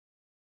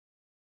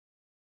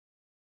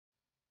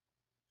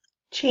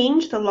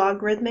Change the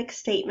logarithmic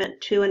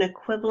statement to an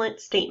equivalent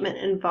statement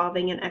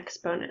involving an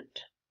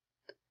exponent.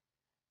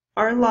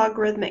 Our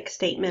logarithmic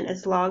statement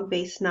is log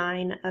base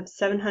 9 of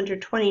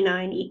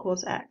 729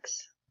 equals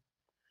x.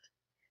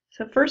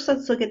 So first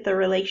let's look at the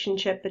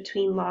relationship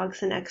between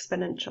logs and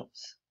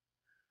exponentials.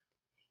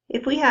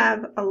 If we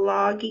have a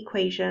log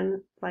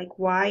equation like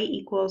y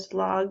equals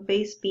log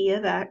base b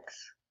of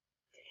x,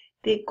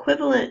 the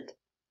equivalent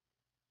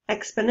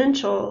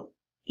exponential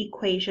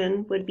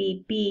equation would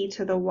be b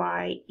to the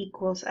y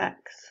equals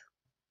x.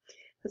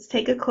 Let's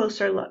take a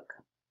closer look.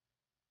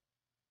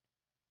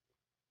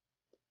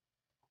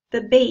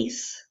 The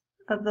base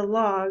of the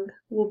log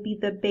will be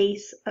the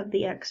base of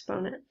the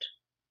exponent.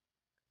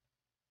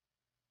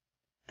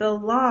 The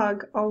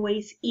log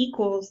always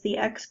equals the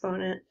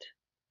exponent,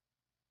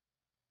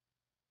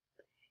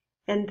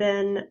 and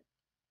then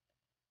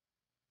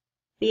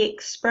the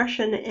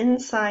expression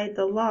inside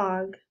the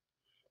log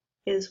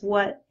is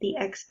what the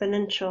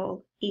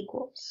exponential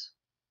equals.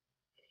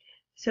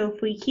 So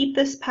if we keep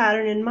this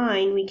pattern in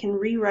mind, we can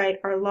rewrite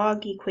our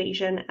log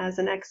equation as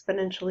an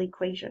exponential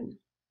equation.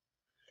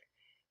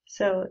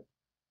 So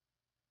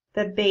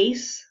the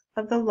base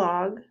of the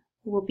log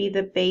will be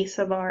the base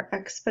of our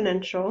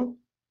exponential.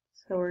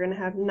 So we're going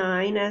to have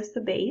 9 as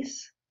the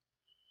base.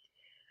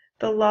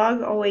 The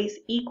log always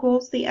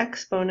equals the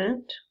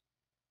exponent.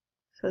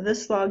 So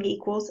this log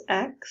equals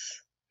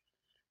x,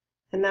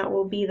 and that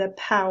will be the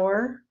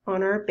power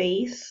on our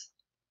base.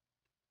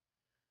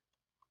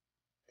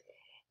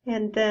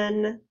 And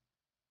then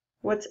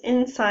what's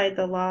inside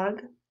the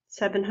log,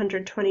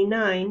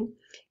 729,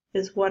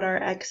 is what our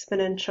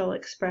exponential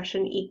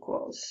expression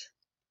equals.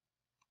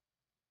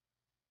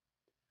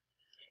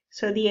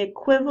 So the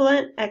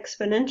equivalent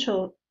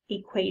exponential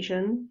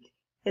equation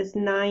is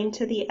 9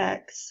 to the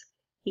x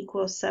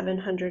equals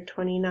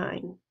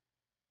 729.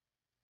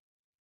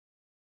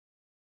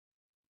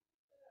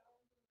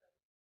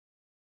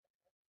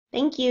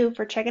 Thank you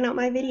for checking out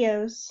my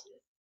videos.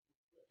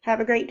 Have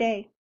a great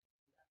day.